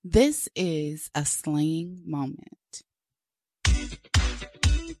This is a slaying moment.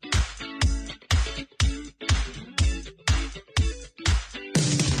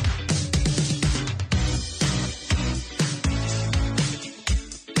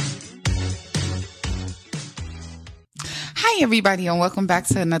 Hi, everybody, and welcome back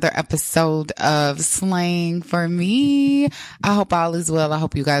to another episode of Slaying for Me. I hope all is well. I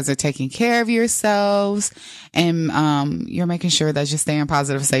hope you guys are taking care of yourselves and you're making sure that you're staying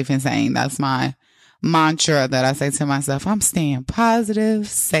positive, safe, and sane. That's my mantra that I say to myself. I'm staying positive,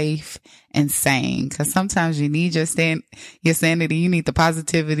 safe, and sane, because sometimes you need your sanity. You need the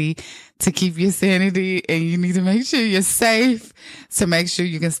positivity to keep your sanity, and you need to make sure you're safe to make sure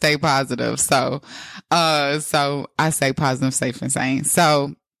you can stay positive. So I say positive, safe, and sane.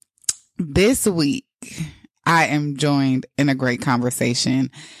 So this week I am joined in a great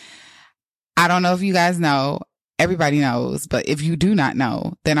conversation. I don't know if you guys know. Everybody knows, but if you do not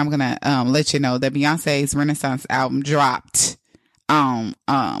know, then I'm gonna let you know that Beyonce's Renaissance album dropped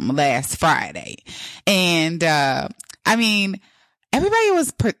last Friday, and everybody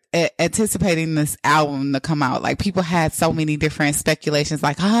was anticipating this album to come out. Like, people had so many different speculations,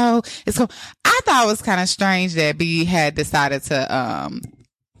 like, oh, it's cool. I thought it was kind of strange that B had decided to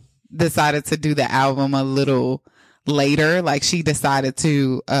do the album a little later. Like, she decided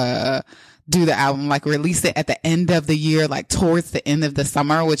to do the album, like release it at the end of the year, like towards the end of the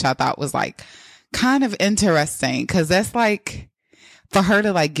summer, which I thought was like kind of interesting, because that's like for her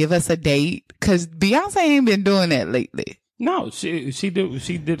to like give us a date, because Beyonce ain't been doing that lately. No, she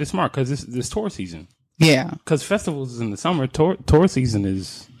did it smart, because this tour season. Yeah, because festivals is in the summer, tour season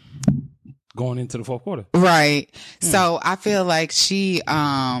is going into the fourth quarter. Right. Yeah. So I feel like she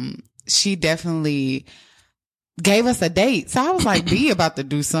definitely gave us a date. So I was like, B about to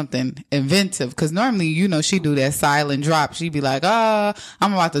do something inventive, because normally, you know, she do that silent drop. She'd be like, I'm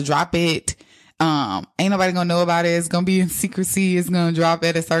about to drop it. Ain't nobody gonna know about it. It's gonna be in secrecy. It's gonna drop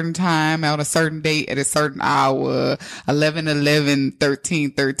at a certain time, on a certain date, at a certain hour, 11/11,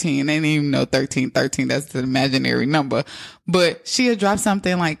 13/13. They didn't even know 13/13. That's an imaginary number. But she'll drop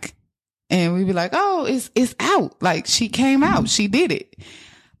something like, and we'd be like, oh, it's out. Like, she came out. She did it.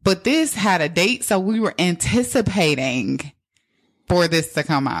 But this had a date, so we were anticipating for this to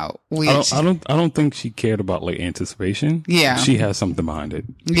come out. Which, I don't think she cared about like anticipation. Yeah, she has something behind it.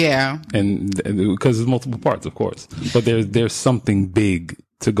 Yeah, and because there's multiple parts, of course, but there's something big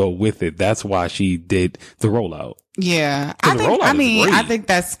to go with it. That's why she did the rollout. Yeah, I think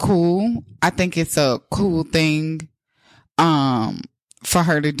that's cool. I think it's a cool thing, for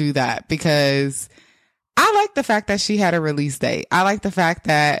her to do that, because I like the fact that she had a release date. I like the fact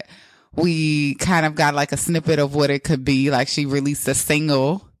that we kind of got like a snippet of what it could be. Like, she released a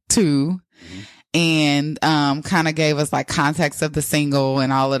single too, and kind of gave us like context of the single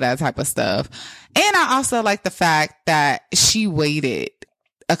and all of that type of stuff. And I also like the fact that she waited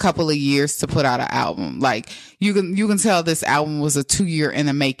a couple of years to put out an album. Like, you can tell this album was a 2-year in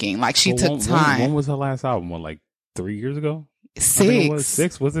the making. Like, she took time. When was her last album? What, like 3 years ago? 6. I think it was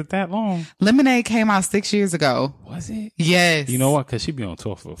 6. Was it that long? Lemonade came out 6 years ago. Was it? Yes. You know what? Because she be on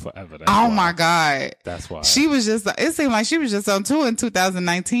tour for forever. My God. That's why. She was just, it seemed like she was just on tour in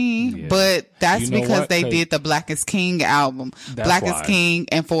 2019. Yeah. But that's because they did the Black is King album. Black is King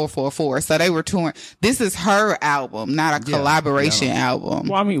and 444. So they were touring. This is her album, not a collaboration album.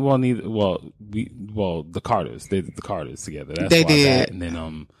 Well, I mean, the Carters. They did the Carters together. That's they why did. That, and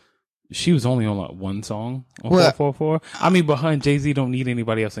then, she was only on like one song on 444. I mean, but her and Jay-Z don't need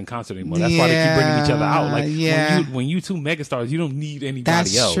anybody else in concert anymore. That's why they keep bringing each other out. Like, when you two megastars, you don't need anybody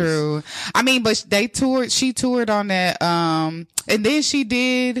else. That's true. I mean, but she toured on that, and then she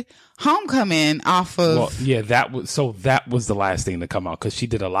did Homecoming off of. Well, yeah, that was the last thing to come out, because she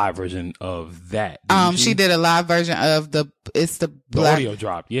did a live version of that. She did a live version of the audio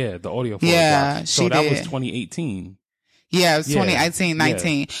drop. Yeah, the audio. Yeah, drop. So that was 2018. Yeah, it was 2018,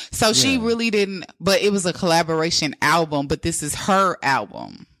 19. Yeah. So she really didn't, but it was a collaboration album, but this is her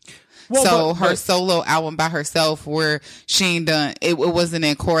album. Well, her solo album by herself, where she ain't done, it wasn't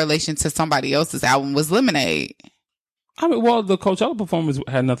in correlation to somebody else's album, was Lemonade. I mean, well, the Coachella performance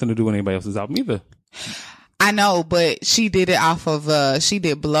had nothing to do with anybody else's album either. I know, but she did it off of, she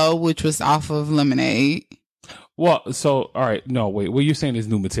did Blow, which was off of Lemonade. Well, so, all right. No, wait. What you're saying is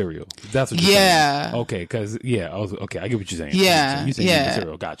new material. That's what you're saying. Okay, because, I get what you're saying. Yeah. You're saying new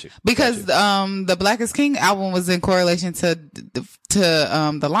material. Got you. Because the Black is King album was in correlation to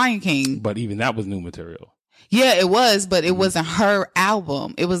the Lion King. But even that was new material. Yeah, it was, but it wasn't her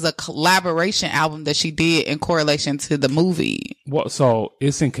album. It was a collaboration album that she did in correlation to the movie. Well, so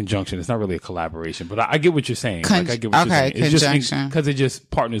it's in conjunction. It's not really a collaboration, but I get what you're saying. I get what you're saying. It's conjunction. Just because it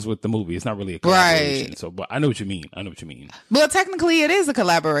just partners with the movie. It's not really a collaboration. Right. So, but I know what you mean. Well, technically, it is a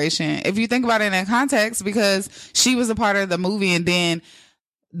collaboration if you think about it in context, because she was a part of the movie, and then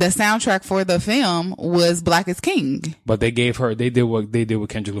the soundtrack for the film was Black is King. But they did what they did with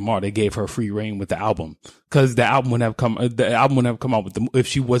Kendrick Lamar. They gave her free reign with the album, because the album wouldn't have come out with if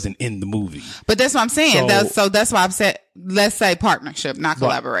she wasn't in the movie. But that's what I'm saying. So that's why I've said, let's say partnership, not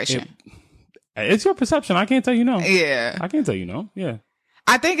collaboration. It's your perception. I can't tell you no. Yeah. I can't tell you no. Yeah.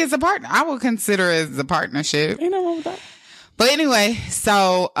 I think it's a partner. I would consider it as a partnership. Ain't nothing wrong with that. But anyway,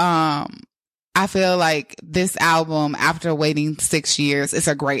 so, I feel like this album, after waiting 6 years, it's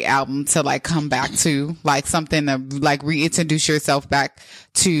a great album to like come back to, like something to like reintroduce yourself back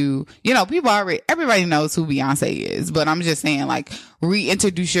to, you know, everybody knows who Beyonce is, but I'm just saying, like,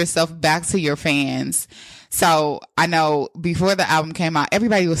 reintroduce yourself back to your fans. So I know before the album came out,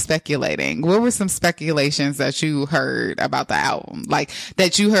 everybody was speculating. What were some speculations that you heard about the album? Like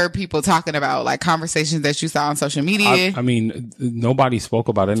that you heard people talking about, like conversations that you saw on social media? I mean, nobody spoke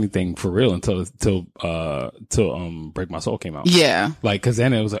about anything for real until Break My Soul came out. Yeah. Like, cause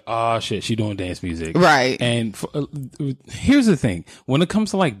then it was like, oh shit, she doing dance music. Right. And here's the thing. When it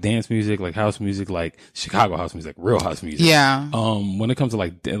comes to like dance music, like house music, like Chicago house music, real house music. Yeah. When it comes to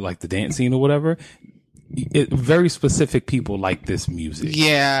like the dance scene or whatever, very specific people like this music.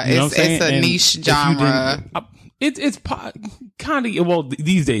 Yeah, you know it's a niche genre. It's kind of, well,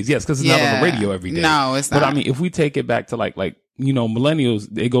 these days, yes, because it's not on the radio every day. No, it's not. But I mean, if we take it back to like you know, millennials,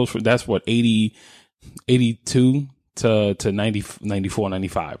 it goes from, that's what, 82 to 90, 94,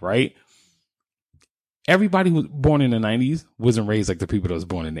 95, right? Everybody who was born in the 90s wasn't raised like the people that was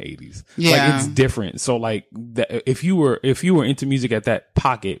born in the 80s. Yeah. Like, it's different. So like if you were into music at that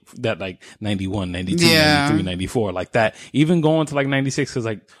pocket, that like 91, 92, 93, 94, like that, even going to like 96, cause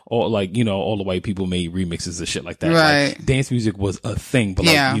like all the white people made remixes and shit like that. Right. Like, dance music was a thing, but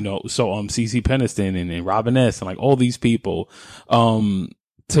like, you know, so CeCe Peniston and Robin S and like all these people,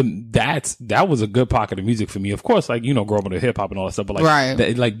 that was a good pocket of music for me. Of course, like, you know, growing up with hip hop and all that stuff, but like, I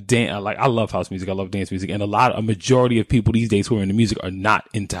love house music. I love dance music. And a majority of people these days who are into music are not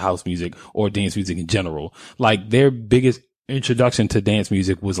into house music or dance music in general. Like, their biggest introduction to dance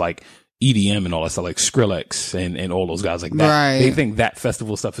music was like EDM and all that stuff, like Skrillex and all those guys like that. Right. They think that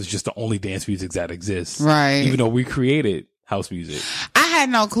festival stuff is just the only dance music that exists. Right. Even though we created house music. I had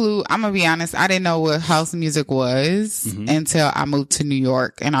no clue. I'm gonna be honest. I didn't know what house music was until I moved to New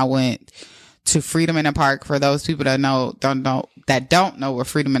York and I went to Freedom in the Park. For those people that don't know what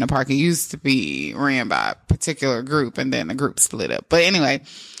Freedom in the Park, it used to be ran by a particular group and then the group split up. But anyway,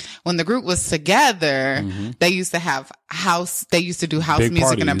 when the group was together, they used to do house big music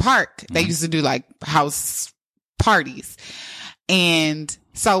parties in the park. They used to do like house parties. And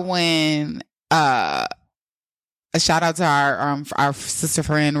so when, a shout out to our sister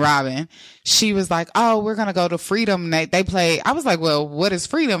friend Robin. She was like, "Oh, we're gonna go to Freedom." They play. I was like, "Well, what is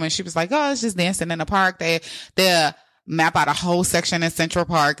Freedom?" And she was like, "Oh, it's just dancing in the park. They map out a whole section in Central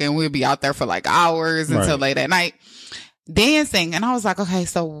Park, and we'll be out there for like hours until late at night dancing." And I was like, "Okay,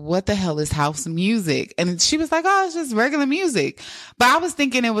 so what the hell is house music?" And she was like, "Oh, it's just regular music." But I was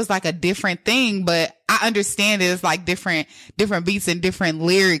thinking it was like a different thing. But I understand it's like different beats and different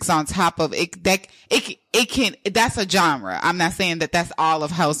lyrics on top of it. That's a genre. I'm not saying that that's all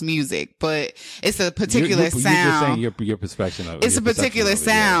of house music, but it's a particular sound. You're just saying your perspective of it. It's a particular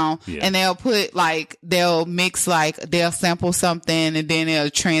sound, and they'll mix, like, they'll sample something and then it'll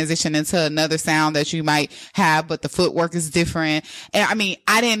transition into another sound that you might have, but the footwork is different. And I mean,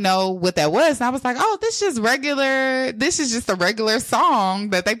 I didn't know what that was. And I was like, oh, this is just a regular song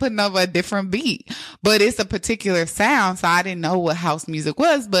that they putting over a different beat, but it's a particular sound. So I didn't know what house music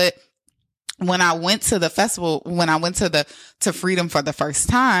was, but when I went to the festival, when I went to Freedom for the first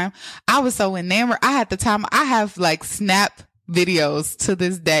time, I was so enamored. I have like snap videos to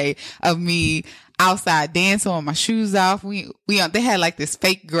this day of me outside dancing with my shoes off. They had like this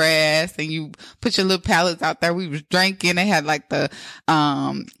fake grass and you put your little pallets out there. We was drinking. They had like the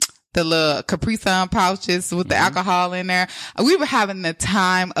little Capri Sun pouches with the alcohol in there. We were having the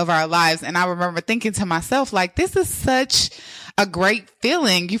time of our lives. And I remember thinking to myself, like, this is such a great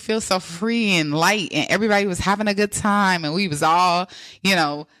feeling. You feel so free and light, and everybody was having a good time, and we was all,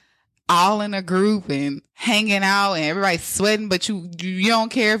 all in a group and hanging out, and everybody's sweating, but you don't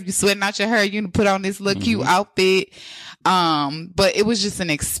care if you're sweating out your hair. You can put on this little cute outfit. But it was just an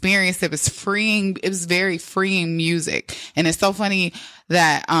experience. It was freeing. It was very freeing music. And it's so funny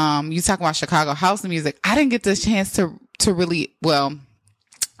that, you talk about Chicago house music. I didn't get the chance to really, well,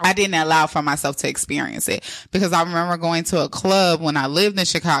 I didn't allow for myself to experience it because I remember going to a club when I lived in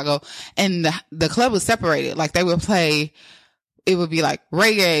Chicago and the club was separated. Like they would play, it would be like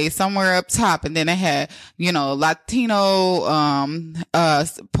reggae somewhere up top. And then they had, you know, Latino,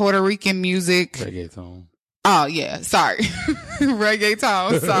 Puerto Rican music. Reggaeton. Oh yeah. Sorry.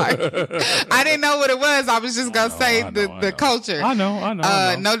 Reggaeton. Sorry. I didn't know what it was. I was just going to say the culture. I know.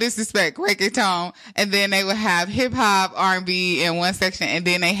 No disrespect. Reggaeton. And then they would have hip hop, R&B in one section. And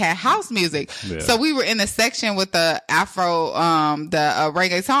then they had house music. Yeah. So we were in a section with the Afro,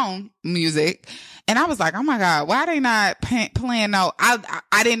 reggaeton music. And I was like, oh my God, why are they not playing? No, I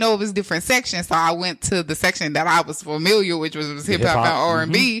didn't know it was different sections. So I went to the section that I was familiar, which was hip hop and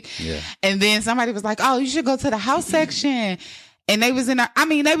R&B. Mm-hmm. Yeah. And then somebody was like, oh, you should go to the house section. And they was in there. I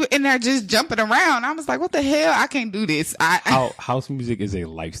mean, they were in there just jumping around. I was like, what the hell? I can't do this. House music is a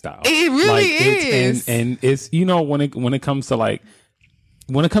lifestyle. It really is. And it's, you know, when it comes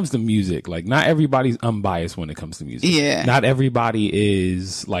to music, like not everybody's unbiased when it comes to music. Yeah. Not everybody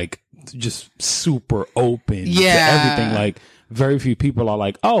is like just super open to everything. Like very few people are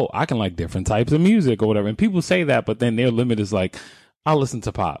like, oh, I can like different types of music or whatever. And people say that, but then their limit is like, I listen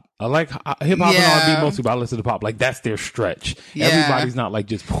to pop. I like hip hop and R&B mostly, but I listen to pop. Like that's their stretch. Yeah. Everybody's not like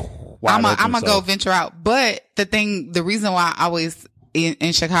just I'm gonna go venture out. But the reason why I always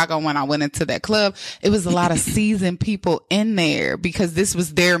in Chicago, when I went into that club, it was a lot of seasoned people in there because this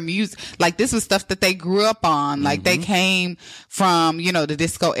was their music. Like this was stuff that they grew up on. Like they came from, you know, the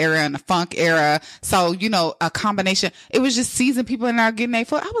disco era and the funk era. So, you know, a combination. It was just seasoned people in there getting their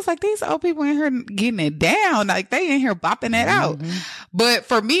foot. I was like, these old people in here getting it down. Like they in here bopping it out. But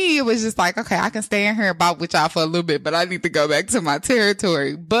for me, it was just like, okay, I can stay in here and bop with y'all for a little bit, but I need to go back to my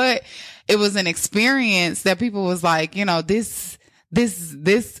territory. But it was an experience that people was like, you know, this,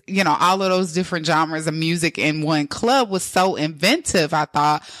 you know, all of those different genres of music in one club was so inventive, I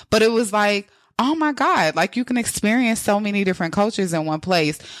thought. But it was like, oh my God, like you can experience so many different cultures in one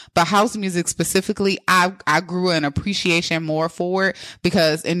place. But house music specifically, I grew an appreciation more for it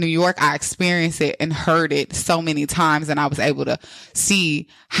because in New York, I experienced it and heard it so many times. And I was able to see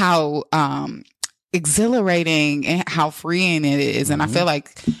how, exhilarating and how freeing it is. And I feel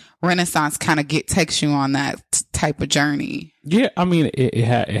like Renaissance kind of takes you on that type of journey. Yeah, I mean, it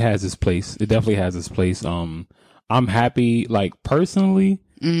has its place. It definitely has its place. I'm happy, like personally,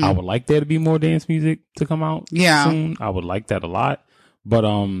 I would like there to be more dance music to come out soon. I would like that a lot. But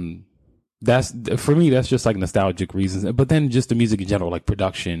that's for me, that's just like nostalgic reasons. But then just the music in general, like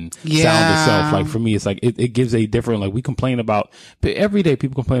production, sound itself. Like for me, it's like it gives a different, like we complain about every day.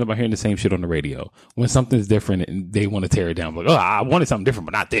 People complain about hearing the same shit on the radio. When something's different and they want to tear it down, like, oh, I wanted something different,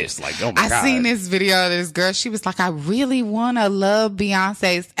 but not this. Like, oh my God. I seen this video of this girl. She was like, I really want to love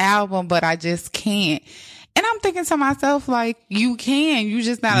Beyonce's album, but I just can't. And I'm thinking to myself, like, you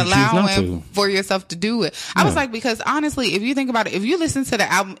just not allowing for yourself to do it. I was like, because honestly, if you think about it, if you listen to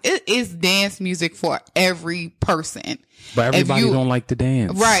the album, it is dance music for every person. But everybody don't like to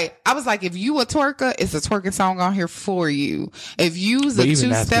dance. Right. I was like, if you a twerker, it's a twerking song on here for you. If you's a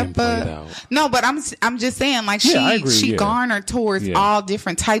two-stepper. No, but I'm just saying, like, she garnered towards all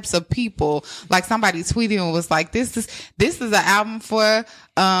different types of people. Like somebody tweeted and was like, this is an album for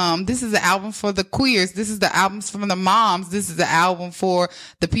the queers. This is the albums from the moms. This is the album for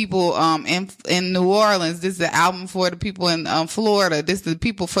the people in New Orleans. This is the album for the people in Florida. This is the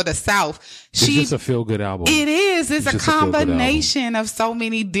people for the South. It's just a feel good album. It is. It's a combination of so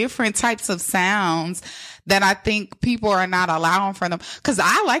many different types of sounds that I think people are not allowing for them. Cause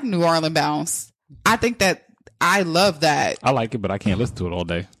I like New Orleans bounce. I think that I love that. I like it, but I can't listen to it all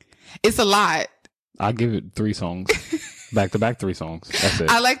day. It's a lot. I'll give it 3 songs. Back to back 3 songs. That's it.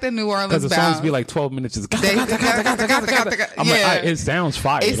 I like the New Orleans bounce. Because the songs be like 12 minutes. Just it sounds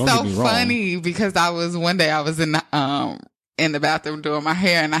fire. It's so funny because I was in the bathroom doing my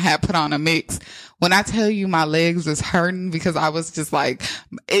hair and I had put on a mix. When I tell you my legs was hurting because I was just like,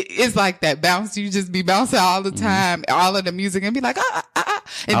 it's like that bounce. You just be bouncing all the time, all of the music and be like,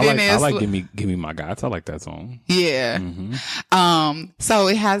 And I like Give Me My Gods. I like that song. Yeah. So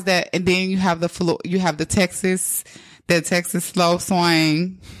it has that. And then you have the Texas slow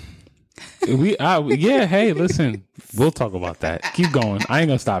swing. Hey, listen, we'll talk about that. Keep going. I ain't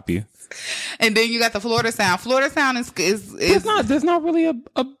gonna stop you. And then you got the Florida sound. Florida sound is there's not really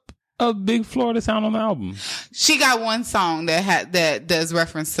a big Florida sound on the album. She got one song that does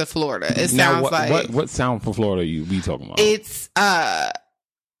reference to Florida. It sounds what sound for Florida we talking about? It's like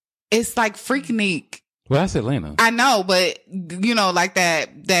Freaknik. Well, that's Atlanta. I know, but you know, like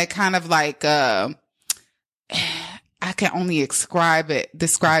that kind of like, I can only describe it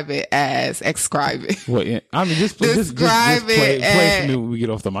as describe it. Well, yeah. I mean, just play for me when we get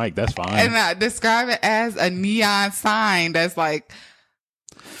off the mic. That's fine. And I describe it as a neon sign that's like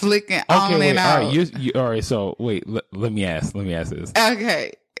flicking on and out. All right. So wait, let me ask this.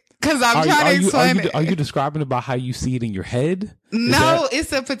 Okay. Because I'm trying to explain it. Are you describing about how you see it in your head? No,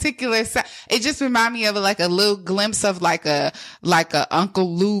 it's a particular. It just reminds me of like a little glimpse of like a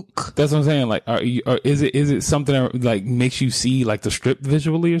Uncle Luke. That's what I'm saying. Like, is it something that like makes you see like the strip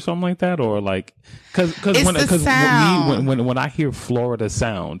visually or something like that, or like because when I hear Florida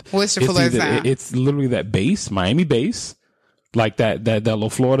sound, what's your Florida sound? It's literally that bass, Miami bass. Like that little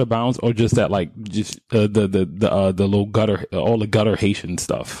Florida bounce, or just that like the little gutter, all the gutter Haitian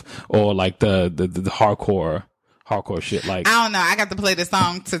stuff, or like the hardcore shit. Like, I don't know. I got to play the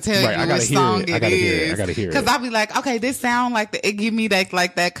song to tell you which song it is. I gotta hear it. Because I'll be like, okay, this sound like it give me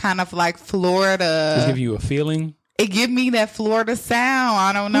that kind of like Florida. Just give you a feeling. It give me that Florida sound.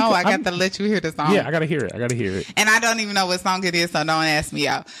 I don't know. I got to let you hear the song. Yeah, I gotta hear it. And I don't even know what song it is, so don't ask me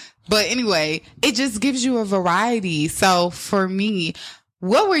out. But anyway, it just gives you a variety. So for me,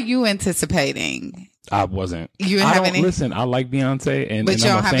 what were you anticipating? I wasn't. You didn't have any? Listen, I like Beyonce and I'm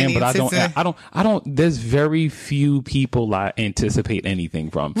a fan, but I don't, there's very few people I anticipate anything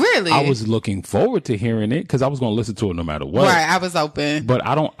from. Really? I was looking forward to hearing it because I was going to listen to it no matter what. Right. I was open. But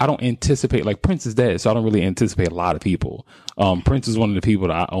I don't anticipate, like Prince is dead, so I don't really anticipate a lot of people. Prince is one of the people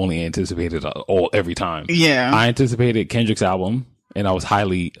that I only anticipated every time. Yeah. I anticipated Kendrick's album. And I was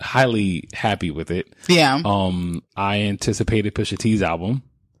highly, highly happy with it. Yeah. I anticipated Pusha T's album,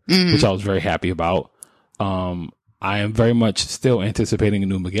 which I was very happy about. I am very much still anticipating a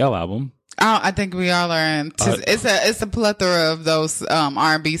new Miguel album. Oh, I think we all are. It's a plethora of those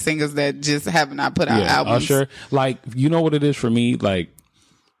R&B singers that just have not put out albums. Usher, like, you know what it is for me, like.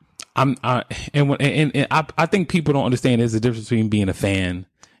 I think people don't understand there's a difference between being a fan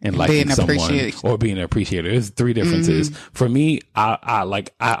and liking someone or being an appreciator. There's three differences. For me,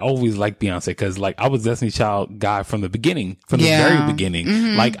 I always like Beyonce because like I was Destiny's Child guy from the beginning, the very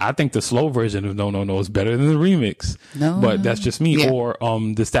beginning. Like I think the slow version of No No No is better than the remix. No, but that's just me. Yeah. Or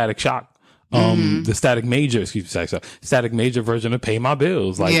the Static Shock. The Static Major version of Pay My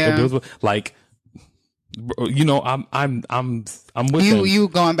Bills. Like the bills, like. You know, I'm with you. You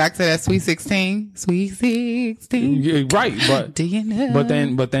going back to that Sweet 16? Sweet 16. Yeah, right, but do you know? But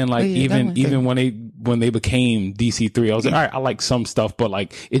then, like even when they became DC3, I was like, all right, I like some stuff, but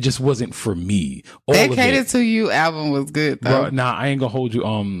like it just wasn't for me. Dedicated to You album was good though. Bro, nah, I ain't gonna hold you.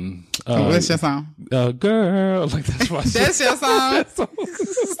 What's your song? Girl, like that's my that's your song.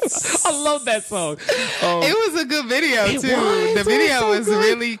 I love that song. It was a good video too. The video was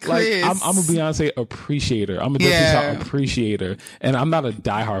really crisp. Like, I'm a Beyonce appreciator. I'm a Destiny's Child appreciator, and I'm not a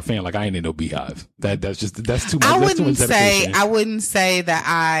diehard fan. Like I ain't in no Beehive. That's too much. I wouldn't say that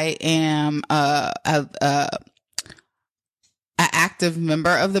I am an active member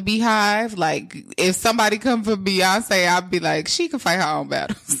of the Beehive. Like if somebody come for Beyonce, I'd be like, she can fight her own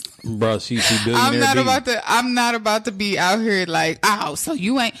battles. Bro, she billionaire. I'm not about to be out here like, oh, so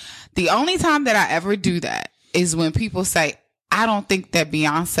you ain't. The only time that I ever do that is when people say, I don't think that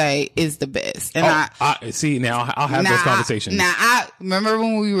Beyonce is the best. And I see now. I'll have those conversations. Now I remember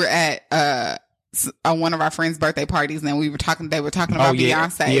when we were at one of our friends' birthday parties, and they were talking about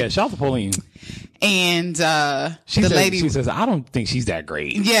Beyonce. Yeah, shout out to Pauline. And she says, I don't think she's that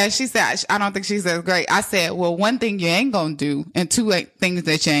great. Yeah, she said, I don't think she's that great. I said, well, one thing you ain't gonna do, and two things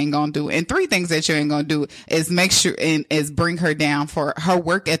that you ain't gonna do, and three things that you ain't gonna do is make sure and is bring her down. For her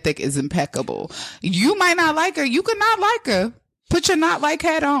work ethic is impeccable. You might not like her. You could not like her. Put your not like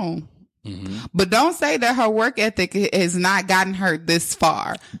hat on. Mm-hmm. But don't say that her work ethic has not gotten her this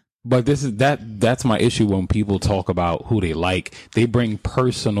far. But that's my issue when people talk about who they like. They bring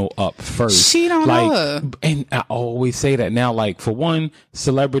personal up first. She don't know her. And I always say that now, like, for one,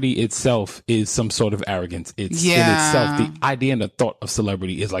 celebrity itself is some sort of arrogance. It's in itself. The idea and the thought of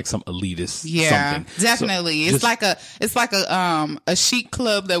celebrity is like some elitist something. Definitely. So it's like a chic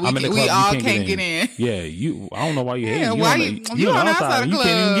club that we all can't get in. Yeah, I don't know why you hate it. Why you on the outside of the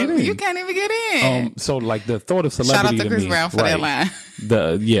club. You can't even get in. So like the thought of celebrity. Shout out to Chris Brown for that line.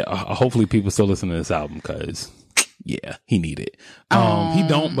 Hopefully people still listen to this album because he need it. He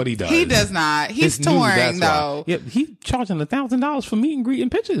don't, but he does. He does not. He's touring though. Yeah, he charging $1,000 for meet and greet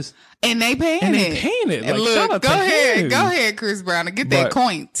and pictures, and they paying it. Like, look, go ahead, Chris Brown, and get that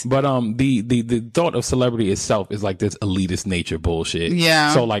coin. But the thought of celebrity itself is like this elitist nature bullshit.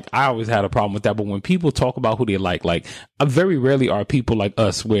 Yeah. So like I always had a problem with that. But when people talk about who they like very rarely are people like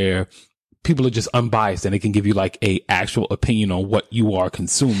us where people are just unbiased and they can give you like a actual opinion on what you are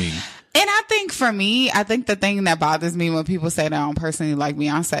consuming. And I think for me, I think the thing that bothers me when people say they don't personally like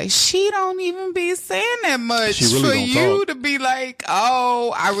Beyonce, she don't even be saying that much really for you to be like,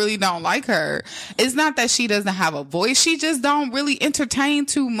 oh, I really don't like her. It's not that she doesn't have a voice. She just don't really entertain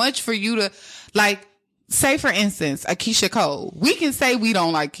too much for you to like. Say, for instance, a Keisha Cole. We can say we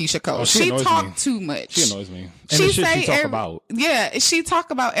don't like Keisha Cole. She talk too much. She annoys me. And she talk about. Yeah, she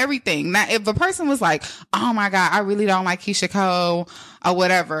talk about everything. Now, if a person was like, oh my God, I really don't like Keisha Cole or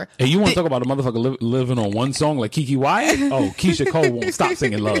whatever. And you want to talk about a motherfucker living on one song like Kiki Wyatt? Oh, Keisha Cole won't stop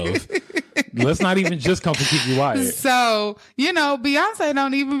singing Love. Let's not even just come for Kiki Wyatt. So, Beyonce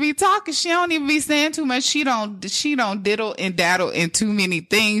don't even be talking. She don't even be saying too much. She don't diddle and daddle in too many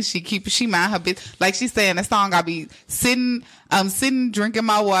things. She mind her business. Like she said in the song, I be sitting, drinking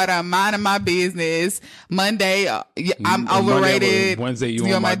my water, I'm minding my business. Monday, I'm overrated. Wednesday,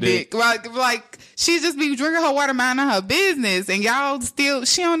 you on my dick. Like, she just be drinking her water, minding her business. And y'all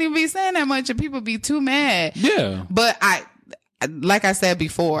she don't even be saying that much and people be too mad. Yeah. But like I said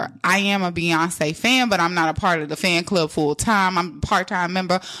before, I am a Beyonce fan, but I'm not a part of the fan club full time. I'm a part-time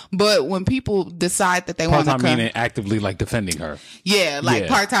member. But when people decide that they want to come, part-time meaning actively like defending her. Yeah, like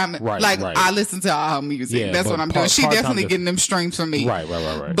part-time. Right. I listen to all her music. Yeah, that's what I'm doing. She definitely getting them streams from me. Right.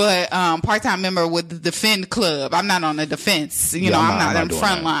 But part-time member with the Defend Club. I'm not on the defense. I'm not on the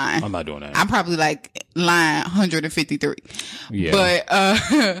front line. I'm not doing that. I'm probably like line 153. Yeah.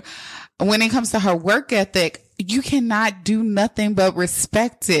 But when it comes to her work ethic, you cannot do nothing but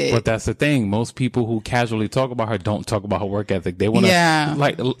respect it. But that's the thing. Most people who casually talk about her don't talk about her work ethic. They want to,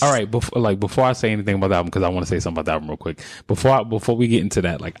 like, all right, before I say anything about the album, because I want to say something about the album real quick. Before we get into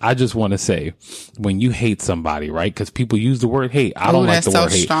that, like, I just want to say, when you hate somebody, right? Because people use the word hate. I don't like the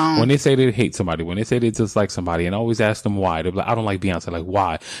word hate. Strong. When they say they hate somebody, when they say they dislike somebody, and I always ask them why. They're like, I don't like Beyonce. Like,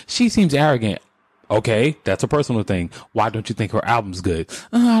 why? She seems arrogant. Okay, that's a personal thing. Why don't you think her album's good?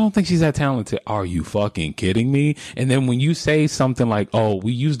 I don't think she's that talented. Are you fucking kidding me? And then when you say something like, oh,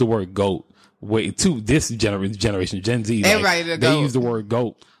 we use the word GOAT, to this generation, Gen Z, like, they use the word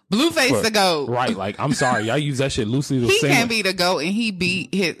GOAT. Blueface the GOAT. Right, like, I'm sorry, y'all use that shit loosely. He can't be the GOAT and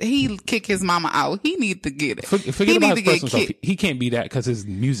he kick his mama out. He need to get it. Forget about his personal stuff. He can't be that because his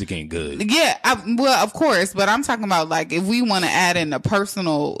music ain't good. Yeah, well, of course, but I'm talking about, like, if we want to add in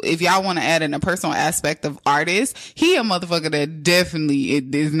if y'all want to add in a personal aspect of artists, he a motherfucker that definitely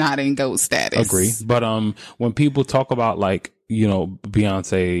is not in GOAT status. Agree. But when people talk about, like,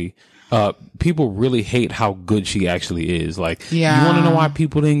 Beyonce, people really hate how good she actually is. Like, you want to know why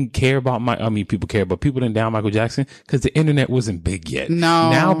people didn't care about people care, but people didn't down Michael Jackson? Because the internet wasn't big yet.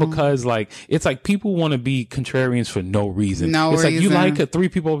 No. Now, because, like, it's like people want to be contrarians for no reason. It's like, you like her. 3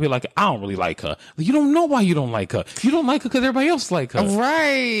 people will be like, I don't really like her. You don't know why you don't like her. You don't like her because everybody else like her.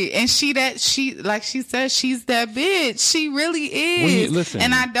 Right. And like she said, she's that bitch. She really is. Listen.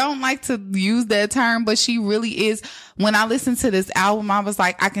 And I don't like to use that term, but she really is. When I listened to this album, I was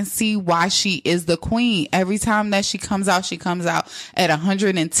like, I can see why she is the queen. Every time that she comes out at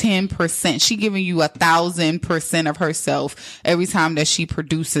 110%. She giving you 1,000% of herself every time that she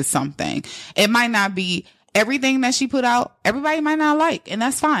produces something. It might not be everything that she put out. Everybody might not like, and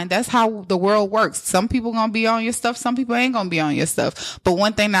that's fine. That's how the world works. Some people gonna be on your stuff. Some people ain't gonna be on your stuff. But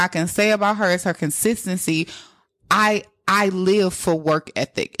one thing that I can say about her is her consistency. I live for work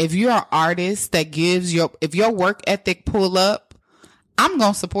ethic. If you're an artist that if your work ethic pull up, I'm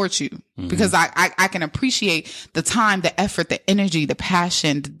going to support you because I can appreciate the time, the effort, the energy, the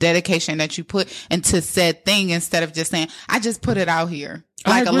passion, the dedication that you put into said thing instead of just saying, I just put it out here.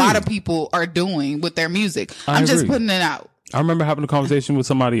 Like a lot of people are doing with their music. I'm just putting it out. I remember having a conversation with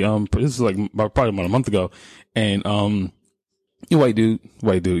somebody, this was like probably about a month ago, and, you white dude, you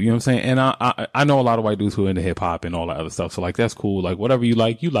know what I'm saying? And I know a lot of white dudes who are into hip hop and all that other stuff. So, like, that's cool. Like, whatever you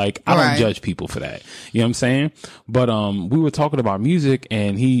like. I don't judge people for that. You know what I'm saying? But, we were talking about music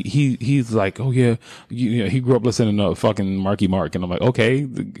and he's like, oh yeah, he grew up listening to fucking Marky Mark. And I'm like, okay,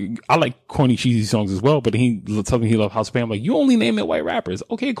 I like corny, cheesy songs as well. But he tells me he loves House of Pain. I'm like, you only name it white rappers.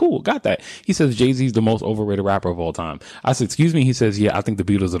 Okay, cool. Got that. He says Jay-Z's the most overrated rapper of all time. I said, excuse me. He says, yeah, I think the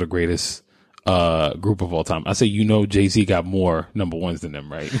Beatles are the greatest group of all time. I say, Jay-Z got more number ones than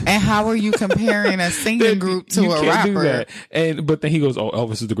them, right? And how are you comparing a singing group to a rapper? Do that. But then he goes, oh,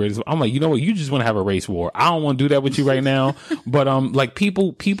 Elvis is the greatest. I'm like, you know what? You just want to have a race war. I don't want to do that with you right now. But like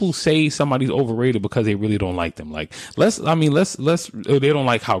people say somebody's overrated because they really don't like them. Like let's they don't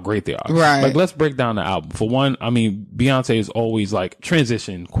like how great they are. Right. Like let's break down the album. For one, Beyonce is always like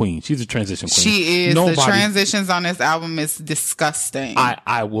transition queen. She's a transition queen. She is. The transitions on this album is disgusting.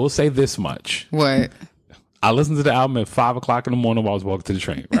 I will say this much. What? I listened to the album at 5 o'clock in the morning while I was walking to the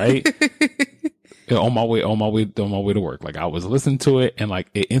train, right? on my way to work. Like I was listening to it and like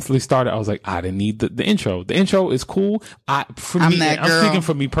it instantly started. I was like, I didn't need the intro. The intro is cool. I'm speaking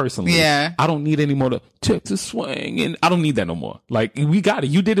for me personally. Yeah. I don't need any more to Texas swing, and I don't need that no more. Like we got it.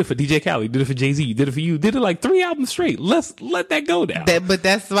 You did it for DJ Khaled. You did it for Jay-Z. You did it for you. Did it like 3 albums straight. Let's let that go down. But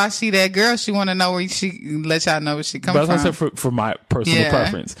that's why she that girl. She want to know where let y'all know where she comes from. That's what I said for my personal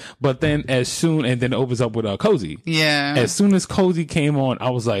preference. But then and then it opens up with Cozy. Yeah. As soon as Cozy came on,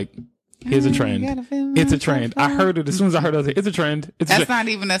 I was like, here's a trend. It's a trend. I heard it as soon as I heard it. I was like, it's a trend. That's not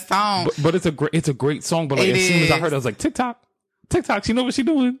even a song. But it's a great song. But like as soon as I heard it, I was like, TikTok, she know what she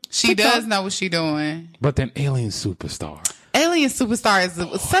doing. She does know what she doing. But then Alien Superstar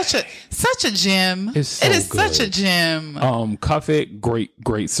is such a gem. It is such a gem. Cuff It,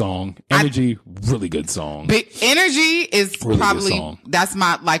 great song. Energy, really good song. Energy is really probably that's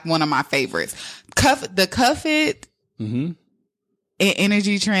one of my favorites. Cuff It. Mm-hmm.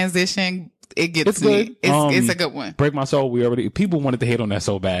 Energy transition, it gets me. It's a good one. Break My Soul, people wanted to hate on that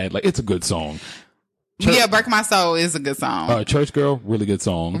so bad. Like, it's a good song. Break My Soul is a good song. Church Girl, really good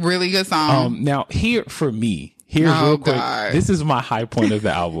song. Really good song. Now, real quick, God. This is my high point of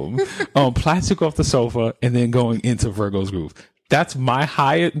the album. Plastic Off the Sofa, and then going into Virgo's Groove. That's my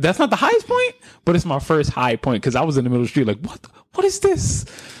highest. That's not the highest point, but it's my first high point because I was in the middle of the street like, what is this?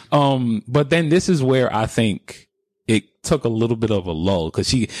 But then this is where I think it took a little bit of a lull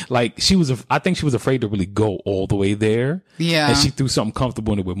because I think she was afraid to really go all the way there. Yeah. And she threw something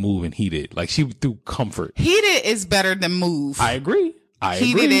comfortable in it with Move and Heated. Like she threw comfort. Heated is better than Move. I agree.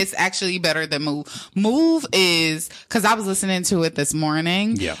 Heated is actually better than Move. Move is, cause I was listening to it this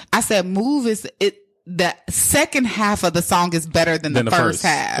morning. Yeah. I said Move the second half of the song is better than the first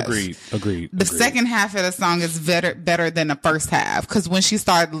half. Agreed. The second half of the song is better than the first half. Cause when she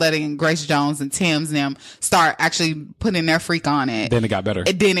started letting Grace Jones and Tim's and them start actually putting their freak on it. Then it got better.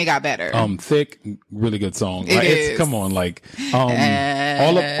 Thick, really good song. It is. Come on, like, all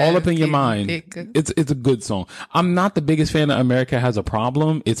up in your mind. It's a good song. I'm not the biggest fan of America Has a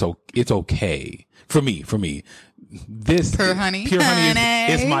Problem. It's okay. For me. This Pure Honey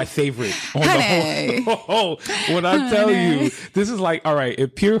is my favorite on the whole. When I tell you, this is like, all right,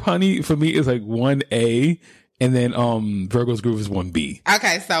 if Pure Honey for me is like 1A, and then Virgo's Groove is 1B.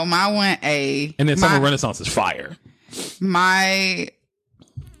 Okay, so my 1A, and then Summer Renaissance is fire.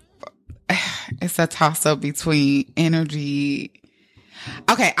 It's a toss up between Energy.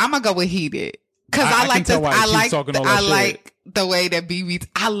 Okay, I'm gonna go with Heated because I like the way that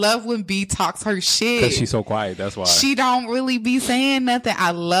I love when B talks her shit. Because she's so quiet, that's why. She don't really be saying nothing. I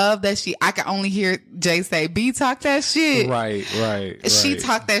love that I can only hear Jay say, B talk that shit. Right. She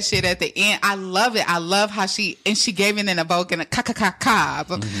talked that shit at the end. I love it. I love how she gave it in a vogue and a ka.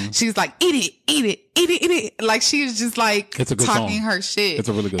 She's like, eat it. Like she was just like talking song. Her shit. It's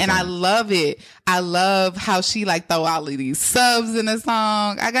a really good song. And I love it. I love how she like throw all of these subs in the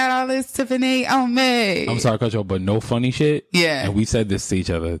song. I got all this Tiffany on me. I'm sorry, Coach, but no funny shit. Yeah. And we said this to each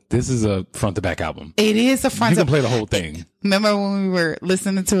other. This is a front to back album. It is a front to back. You can play the whole thing. Remember when we were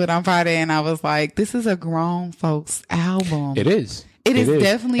listening to it on Friday and I was like, this is a grown folks album. It is. It is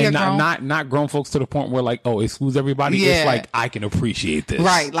definitely and not grown folks to the point where like, oh, it excludes everybody. Yeah. It's like, I can appreciate this.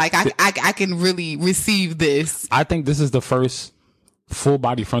 Right. Like I can really receive this. I think this is the first full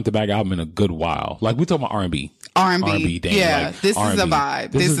body front to back album in a good while. Like we talking about R&B. R&B. Yeah. Like, this R&B. Is a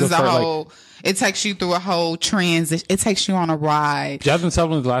vibe. This is a whole, like, it takes you through a whole transition. It takes you on a ride. Jazmine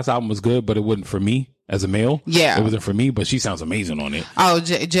Sullivan's last album was good, but it wasn't for me. As a male, yeah, it wasn't for me, but she sounds amazing on it. Oh,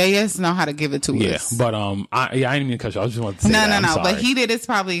 JS know how to give it to us. Yeah, but I didn't mean to cut you. I just wanted to say no. But Heated is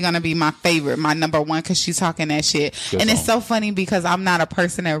probably gonna be my favorite, my number one, because she's talking that shit. Good and song. It's so funny because I'm not a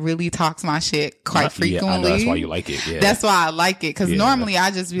person that really talks my shit quite frequently. Yeah, I know, that's why you like it. Yeah, that's why I like it because normally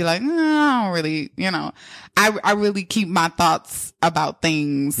I just be like, I don't really, I really keep my thoughts about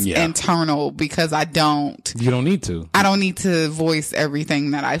things internal because I don't. You don't need to. I don't need to voice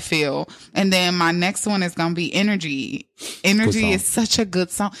everything that I feel. And then my next one is going to be Energy. Energy is such a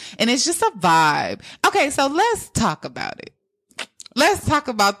good song. And it's just a vibe. Okay, so let's talk about it. Let's talk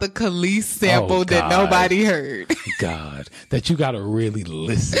about the Khalees sample that nobody heard. God, that you gotta really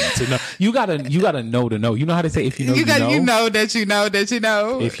listen to know. You gotta know to know. You know how to say if you know, you know. You know that you know that you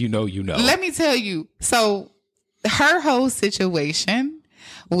know. If you know, you know. Let me tell you. So her whole situation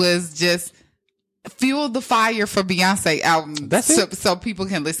was just fuel the fire for Beyonce album. That's it. So people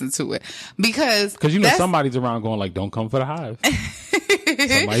can listen to it because somebody's around going like, don't come for the hive.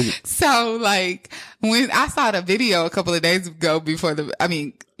 So like when I saw the video a couple of days ago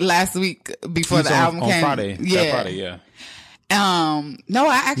last week before the album came. Friday. Yeah. Friday, yeah. No,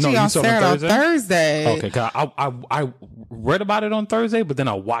 I actually on Thursday. Okay, cause I read about it on Thursday, but then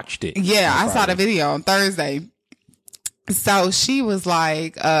I watched it. Yeah, I saw the video on Thursday. So she was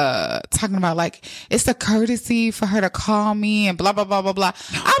like, talking about like, it's a courtesy for her to call me and blah, blah, blah, blah, blah.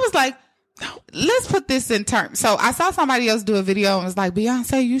 No. I was like, no. Let's put this in terms. So I saw somebody else do a video and was like,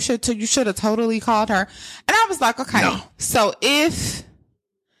 Beyonce, you should have totally called her. And I was like, okay. No. So if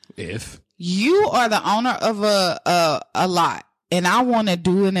you are the owner of a lot and I want to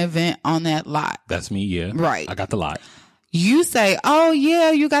do an event on that lot. That's me. Yeah. Right. I got the lot. You say, oh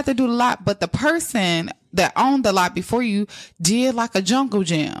yeah, you got to do the lot. But the person that owned the lot before you did like a jungle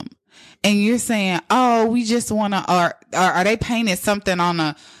gym. And you're saying, oh, we just want to, or they painted something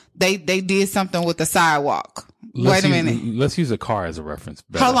on they did something with the sidewalk. Wait a minute. Let's use a car as a reference.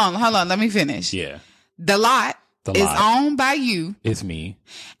 Better. Hold on. Let me finish. Yeah. The lot is owned by you. It's me.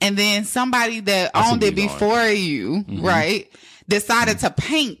 And then somebody that owned it before you, right, decided to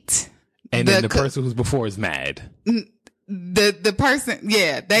paint. And then the person who's before is mad. The person,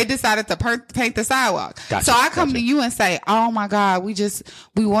 yeah, they decided to paint the sidewalk. Gotcha, so I come to you and say, oh my God, we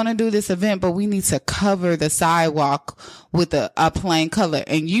want to do this event, but we need to cover the sidewalk with a plain color.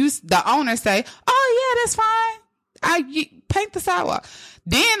 And the owner say, oh yeah, that's fine. You paint the sidewalk.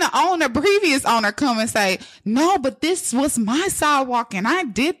 Then the previous owner come and say, no, but this was my sidewalk and I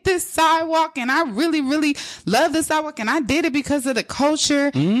did this sidewalk and I really, really love the sidewalk and I did it because of the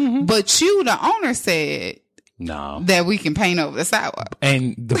culture. Mm-hmm. But the owner said, no, that we can paint over the sidewalk.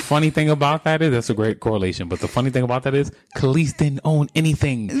 And the funny thing about that is, that's a great correlation. But the funny thing about that is, Khalees didn't own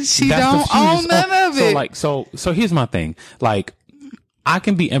anything. She don't own none of it. So here's my thing. Like, I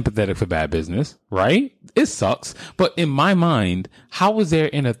can be empathetic for Bad Business, right? It sucks. But in my mind, how was there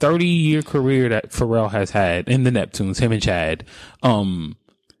in a 30-year career that Pharrell has had in the Neptunes, him and Chad,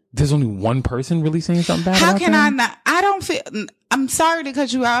 there's only one person really saying something bad about them? I not? I don't feel, I'm sorry to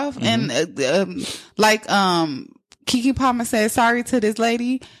cut you off. Mm-hmm. And, Keke Palmer said sorry to this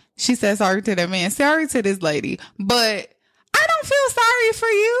lady. She said sorry to that man. Sorry to this lady. But I don't feel sorry for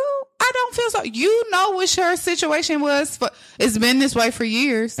you. I don't feel so. You know what your situation was. It's been this way for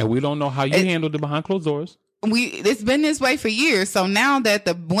years. And we don't know how you handled it behind closed doors. It's been this way for years. So now that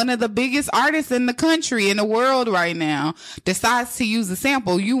one of the biggest artists in the country, in the world right now, decides to use a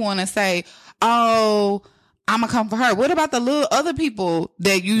sample, you want to say, oh, I'm gonna come for her. What about the little other people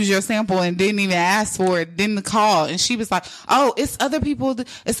that use your sample and didn't even ask for it, didn't call? And she was like, oh, it's other people that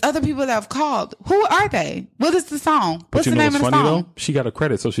have called. Who are they? What is the song? What's the name of the song? Though? She got a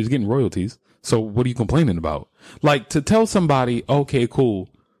credit, so she's getting royalties. So what are you complaining about? Like, to tell somebody, okay, cool,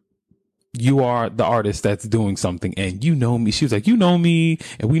 you are the artist that's doing something and you know me. She was like, you know me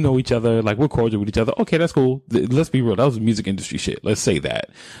and we know each other. Like, we're cordial with each other. Okay, that's cool. Let's be real. That was music industry shit. Let's say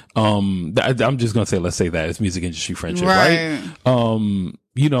that. I'm just going to say, let's say that it's music industry friendship, right?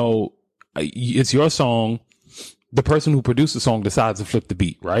 It's your song. The person who produced the song decides to flip the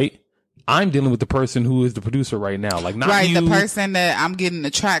beat, right? I'm dealing with the person who is the producer right now. Like, not right, you. The person that I'm getting the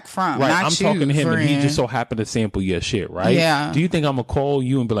track from. Right, not I'm talking to him and he just so happened to sample your shit, right? Yeah. Do you think I'm gonna call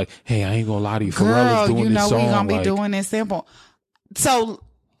you and be like, hey, I ain't gonna lie to you, Pharrell is doing this song. We gonna be doing this sample. So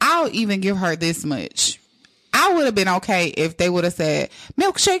I'll even give her this much. I would have been okay if they would have said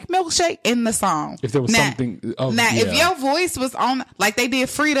milkshake, milkshake in the song. If there was something. If your voice was on, like they did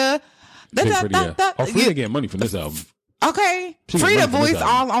Frida. Frida getting money from this album. Okay, Frida voice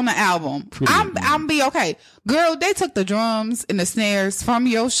all on the album. I'm be okay, girl. They took the drums and the snares from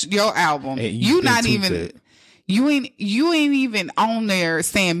your album. You ain't even on there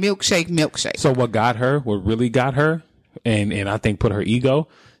saying milkshake, milkshake. So what really got her, and I think put her ego.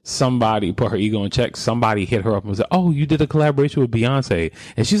 Somebody put her ego in check. Somebody hit her up and said, "Oh, you did a collaboration with Beyonce,"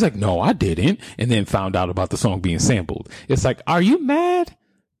 and she's like, "No, I didn't." And then found out about the song being sampled. It's like, are you mad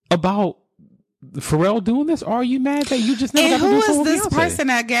about Pharrell doing this? Or are you mad that you just never got to do something with Beyonce? Who is this person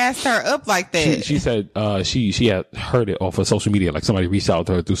that gassed her up like that? She said she had heard it off of social media. Like, somebody reached out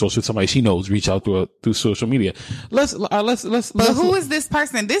to her through somebody she knows reached out to her through social media. But who is this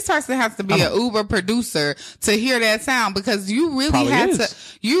person? This person has to be an Uber producer to hear that sound, because you really had to.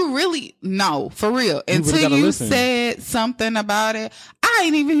 You really no, for real. Until you said something about it, I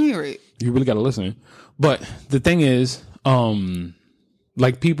ain't even hear it. You really got to listen. But the thing is,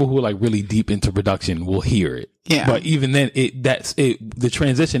 like, people who are like really deep into production will hear it. Yeah. But even then, the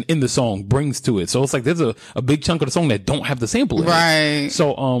transition in the song brings to it. So it's like there's a big chunk of the song that don't have the sample in it. Right.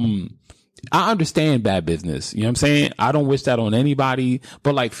 So I understand Bad Business. You know what I'm saying? I don't wish that on anybody.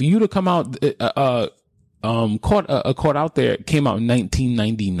 But like, for you to come out Caught Out There came out in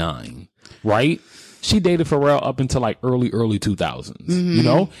 1999, right? she dated Pharrell up until like early 2000s, you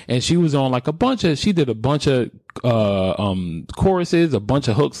know, and she was on like she did a bunch of choruses, a bunch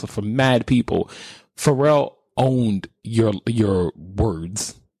of hooks for mad people. Pharrell owned your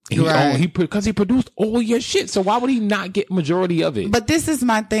words. Because he produced all your shit. So why would he not get majority of it? But this is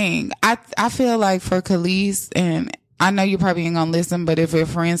my thing. I feel like for Khalees, and I know you probably ain't gonna listen, but if your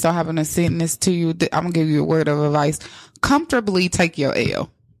friends don't happen to send this to you, I'm gonna give you a word of advice. Comfortably take your L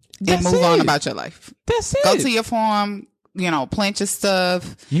and move on about your life. That's it. Go to your farm, plant your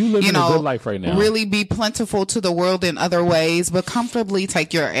stuff. You live in a good life right now. Really be plentiful to the world in other ways, but comfortably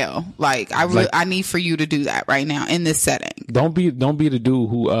take your L. Like I need for you to do that right now in this setting. Don't be the dude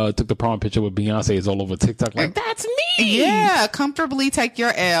who took the prom picture with Beyonce is all over TikTok like that's me. Yeah, comfortably take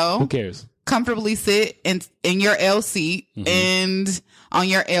your L. Who cares? Comfortably sit in your L seat and on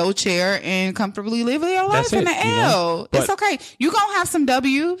your L chair and comfortably live your life in the L. It's okay. You gonna have some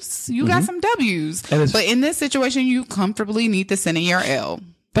W's. You got some W's. But in this situation, you comfortably need to sit in your L.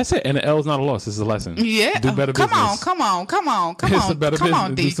 That's it. And the L is not a loss. It's a lesson. Yeah. Do better business. Come on. It's a better come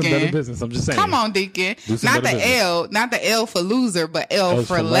on, Deacon. Do some better business. I'm just saying. Come on, Deacon. Not the L for loser, but L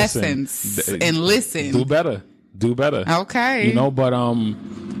for lessons and listen. Do better. Okay. But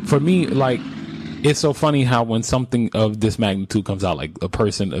for me, like, it's so funny how when something of this magnitude comes out, like a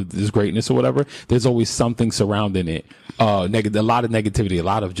person of this greatness or whatever, there's always something surrounding it. A lot of negativity, a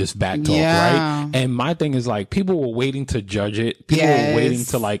lot of just back talk, right? And my thing is like, people were waiting to judge it. People were waiting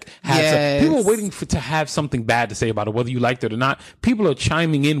to like people were waiting to have something bad to say about it, whether you liked it or not. People are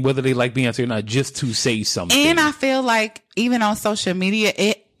chiming in whether they like Beyonce or not, just to say something. And I feel like even on social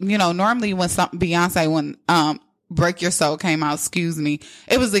media, normally when Break Your Soul came out,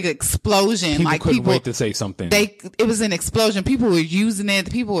 it was like an explosion. People couldn't wait to say something. It was an explosion. People were using it.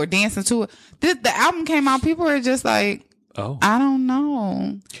 People were dancing to it. The album came out. People were just like, "Oh, I don't know."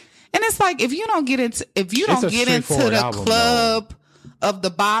 And it's like if you don't get into the club of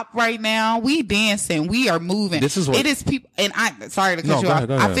the bop right now, we dancing, we are moving. It is people, and sorry to cut you off.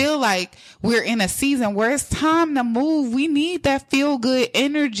 I feel like we're in a season where it's time to move. We need that feel good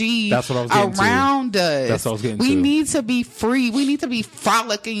energy around us. That's what I was getting to. We need to be free. We need to be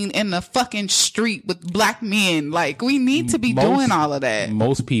frolicking in the fucking street with black men. Like we need to be doing all of that.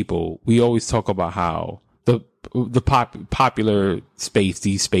 Most people, we always talk about how the popular space,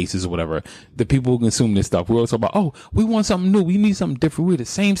 these spaces or whatever, the people who consume this stuff, we always talk about, we want something new. We need something different. We're the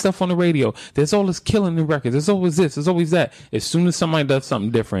same stuff on the radio. There's all this killing in records. There's always this. There's always that. As soon as somebody does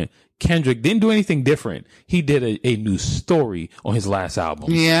something different, Kendrick didn't do anything different. He did a new story on his last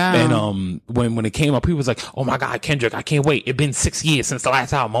album. Yeah. And when it came up, he was like, "Oh my God, Kendrick, I can't wait. It's been 6 years since the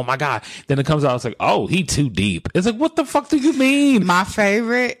last album. Oh my God." Then it comes out, it's like, "Oh, he too deep." It's like, what the fuck do you mean? My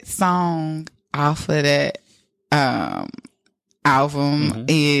favorite song off of that album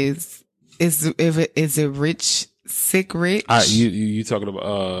is it Rich Sick Rich? You talking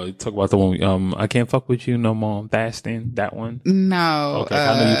about the one I Can't Fuck With You No More, I'm Fasting, that one? No. Okay,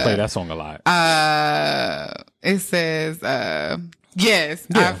 I know you play that song a lot. It says yes,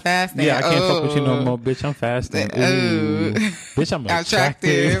 I'm fasting. Yeah, I can't fuck with you no more, bitch. I'm fasting. Ooh. Bitch, I'm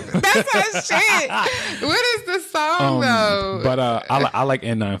attractive. That's my shit. What is the song though? But I like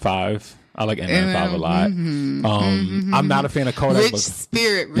N95. I like N95 a lot. I'm not a fan of Kodak. Rich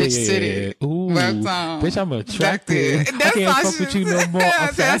Spirit, Rich City. Ooh, bitch, I'm attractive. I can't fuck with you no more.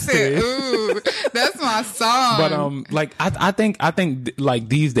 I'm fasting. Ooh, that's my song. But I think like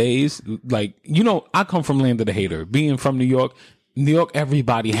these days, like I come from land of the hater. Being from New York,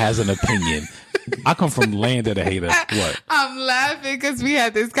 everybody has an opinion. I come from land of the hater. What? I'm laughing because we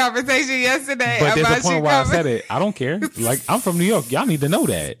had this conversation yesterday. But there's a point where I said it. I don't care. Like, I'm from New York. Y'all need to know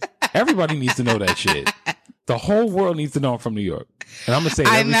that. Everybody needs to know that shit. The whole world needs to know I'm from New York. And I'm going to say it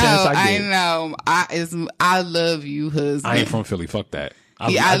every chance I get. I know. I love you, husband. I ain't from Philly. Fuck that.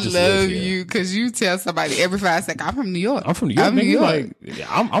 I love you because you tell somebody every 5 seconds, I'm from New York. I'm from New York. I'm New York. Like,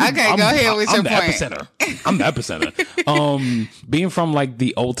 okay, go ahead with your point. I'm the epicenter. Being from like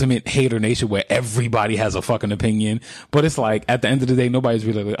the ultimate hater nation where everybody has a fucking opinion, but it's like at the end of the day, nobody's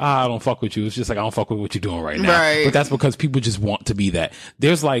really like, I don't fuck with you. It's just like, I don't fuck with what you're doing right now. Right. But that's because people just want to be that.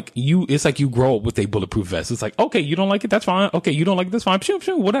 There's like it's like you grow up with a bulletproof vest. It's like, okay, you don't like it? That's fine. Okay, you don't like this? Fine. Pew,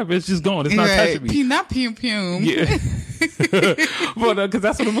 pew, whatever. It's just gone. It's not touching me. Not pew, pew. Yeah. But because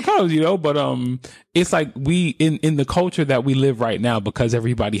that's what it becomes, but it's like we in the culture that we live right now, because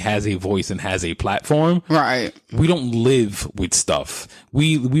everybody has a voice and has a platform, right? We don't live with stuff.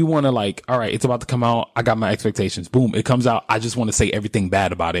 We want to like, all right, it's about to come out, I got my expectations, boom, it comes out, I just want to say everything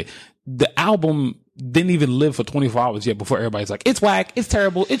bad about it. The album didn't even live for 24 hours yet before everybody's like, it's whack, it's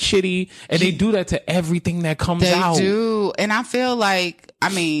terrible, it's shitty, and they do that to everything that comes out. They do. And I feel like,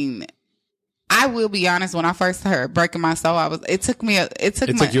 I I will be honest. When I first heard "Breaking My Soul," it took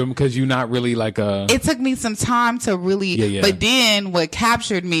you because you're not really like a. It took me some time to really. Yeah. But then what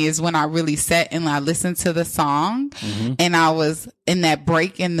captured me is when I really sat and I listened to the song, and I was in that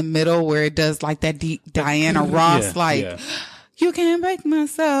break in the middle where it does like that deep Diana Ross you can't break my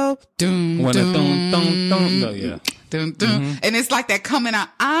soul. Doom, doom, doom, doom. No, yeah. Doom, doom. And it's like that coming out.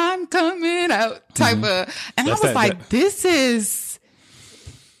 I'm coming out type of. And that's I was like, this is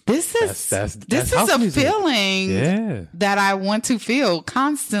a feeling that I want to feel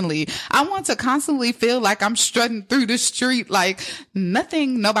constantly. I want to constantly feel like I'm strutting through the street like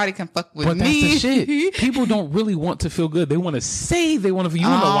nobody can fuck with me. That's the shit. People don't really want to feel good. They want to say they want to feel. You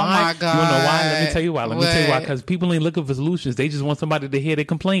know why? My God. You know why? Let me tell you why. Because people ain't looking for solutions. They just want somebody to hear their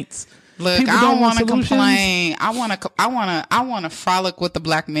complaints. Look, people I don't want to complain. I want to frolic with the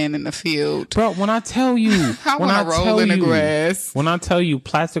black man in the field. Bro, when I tell you, I want to roll in the grass. When I tell you,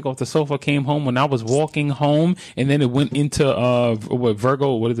 Plastic Off the Sofa came home when I was walking home, and then it went into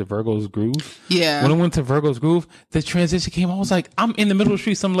Virgo's Groove. Yeah. When it went to Virgo's Groove, the transition came. I was like, I'm in the middle of the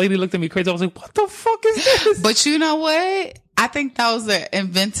street. Some lady looked at me crazy. I was like, what the fuck is this? But you know what? I think those are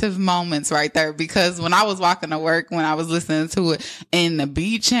inventive moments right there, because when I was walking to work, when I was listening to it and the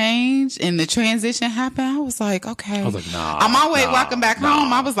beat change and the transition happened, I was like, okay. I was like, nah. On my way walking back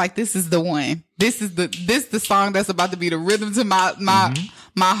home, I was like, this is the one. This is the song that's about to be the rhythm to my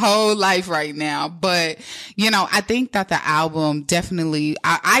whole life right now. But, I think that the album definitely,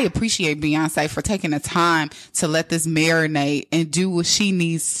 I appreciate Beyonce for taking the time to let this marinate and do what she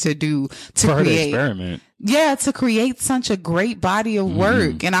needs to do to for create. Her to experiment. Yeah, to create such a great body of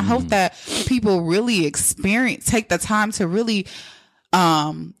work. And I hope that people really take the time to really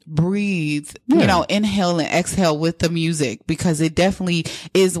breathe, inhale and exhale with the music, because it definitely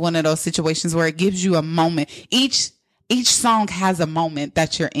is one of those situations where it gives you a moment. Each song has a moment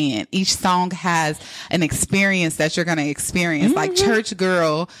that you're in. Each song has an experience that you're going to experience. Like Church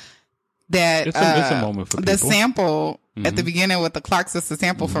Girl, that it's a moment for people. The sample at the beginning with the Clark Sisters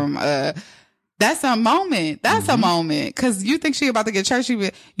sample from that's a moment. That's a moment. Cause you think she about to get church.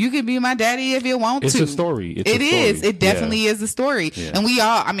 You can be my daddy if you want it's to. It's a story. It is. It definitely is a story. Yeah. And we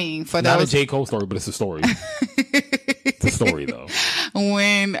all, for not those. Not a J. Cole story, but it's a story. It's a story though.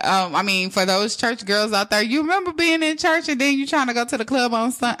 When, for those church girls out there, you remember being in church and then you trying to go to the club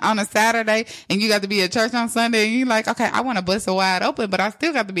on a Saturday and you got to be at church on Sunday and you're like, okay, I want to bust it wide open, but I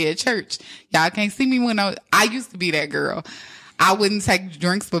still got to be at church. Y'all can't see me when I used to be that girl. I wouldn't take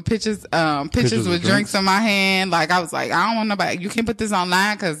drinks, but pictures with drinks in my hand. Like, I was like, I don't want nobody, you can't put this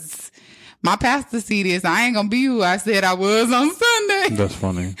online because my pastor see this. I ain't going to be who I said I was on Sunday. That's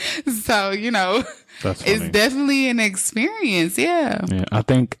funny. So, that's funny. It's definitely an experience. Yeah. Yeah. I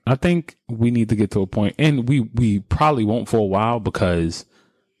think we need to get to a point, and we probably won't for a while, because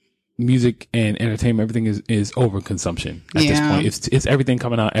music and entertainment, everything is overconsumption at this point. It's everything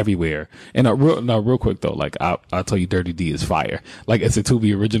coming out everywhere. And real quick though, like I'll tell you, Dirty D is fire. Like, it's a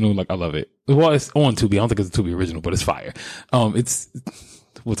Tubi original. Like, I love it. Well, it's on Tubi. I don't think it's a Tubi original, but it's fire.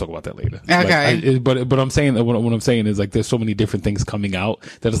 We'll talk about that later. Okay. Like, but I'm saying that what I'm saying is, like, there's so many different things coming out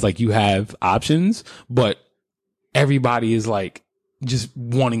that it's like you have options, but everybody is like just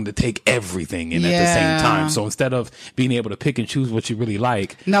wanting to take everything in at the same time. So instead of being able to pick and choose what you really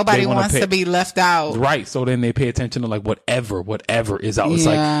like, nobody wants to be left out. Right. So then they pay attention to like whatever is out. It's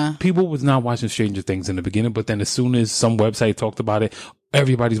like people was not watching Stranger Things in the beginning, but then as soon as some website talked about it,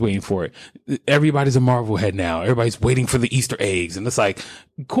 everybody's waiting for it. Everybody's a Marvel head now. Everybody's waiting for the Easter eggs. And it's like,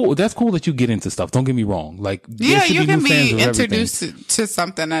 cool. That's cool that you get into stuff. Don't get me wrong. Like, you can be introduced to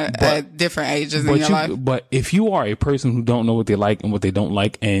something at different ages in your life. But if you are a person who don't know what they like and what they don't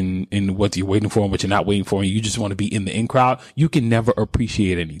like and what you're waiting for and what you're not waiting for, and you just want to be in the in crowd, you can never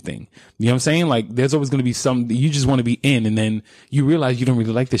appreciate anything. You know what I'm saying? Like, there's always going to be you just want to be in, and then you realize you don't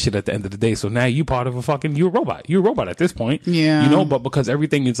really like this shit at the end of the day. So now you part of you're a robot. You're a robot at this point. Yeah. But because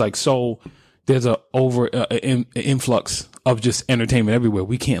everything is like, so there's a influx of just entertainment everywhere.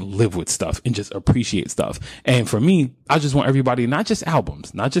 We can't live with stuff and just appreciate stuff. And for me, I just want everybody, not just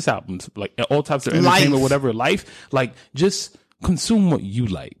albums, like all types of entertainment, whatever, life, like, just consume what you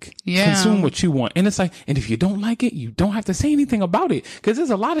like. Yeah. Consume what you want. And it's like, and if you don't like it, you don't have to say anything about it. Cause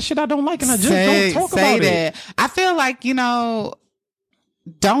there's a lot of shit I don't like and I just don't talk about it. I feel like,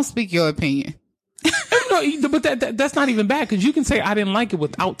 don't speak your opinion. No, but that's not even bad, because you can say I didn't like it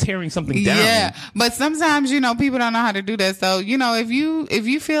without tearing something down. Yeah, but sometimes people don't know how to do that. So if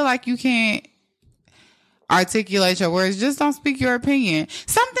you feel like you can't articulate your words, just don't speak your opinion.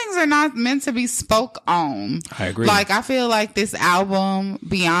 Some things are not meant to be spoke on. I agree. Like, I feel like this album,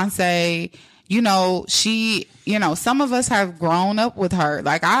 Beyonce, you know, she, you know, some of us have grown up with her.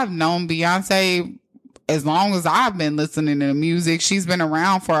 Like, I've known Beyonce as long as I've been listening to music. She's been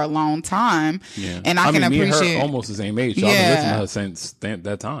around for a long time. Yeah. And I can appreciate. Me and her almost the same age. So I've been listening to her since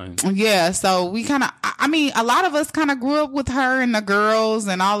that time. Yeah. So we kind of, I mean, a lot of us kind of grew up with her and the girls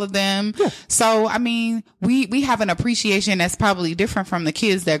and all of them. Yeah. So, I mean, we have an appreciation that's probably different from the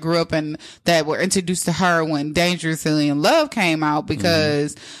kids that grew up and that were introduced to her when Dangerously in Love came out,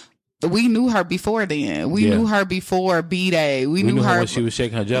 because we knew her before then. We knew her before B-Day. We knew her when she was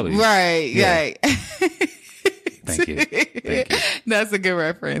shaking her jelly. Right. Yeah. Right. Thank you. Thank you. That's a good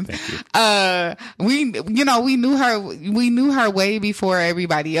reference. Thank you. We knew her way before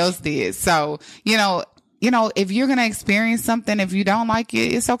everybody else did. So, you know, if you're going to experience something, if you don't like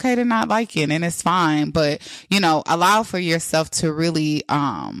it, it's okay to not like it, and it's fine. But, you know, allow for yourself to really,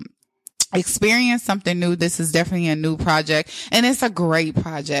 experience something new. This is definitely a new project, and it's a great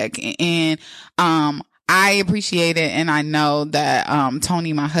project. And, I appreciate it, and I know that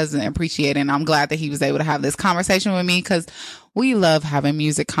Tony, my husband, appreciated it, and I'm glad that he was able to have this conversation with me, because we love having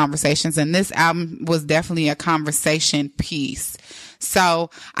music conversations, and this album was definitely a conversation piece. So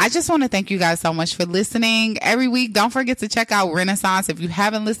I just want to thank you guys so much for listening every week. Don't forget to check out Renaissance if you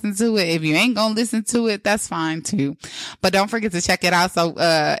haven't listened to it. If you ain't gonna listen to it, that's fine too. But don't forget to check it out. So,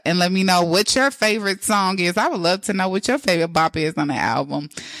 and let me know what your favorite song is. I would love to know what your favorite bop is on the album.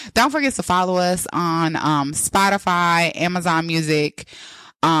 Don't forget to follow us on, Spotify, Amazon Music,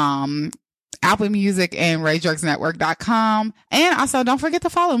 Apple Music, and RayDrugsNetwork.com. And also don't forget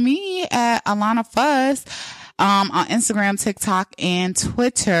to follow me at Alana Fuss on Instagram, TikTok, and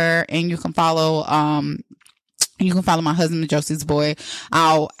Twitter. And you can follow my husband, Josie's Boy.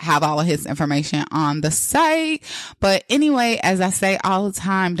 I'll have all of his information on the site. But anyway, as I say all the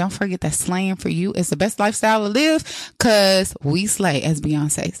time, don't forget that slaying for you is the best lifestyle to live, 'cause we slay, as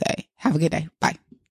Beyonce say. Have a good day. Bye.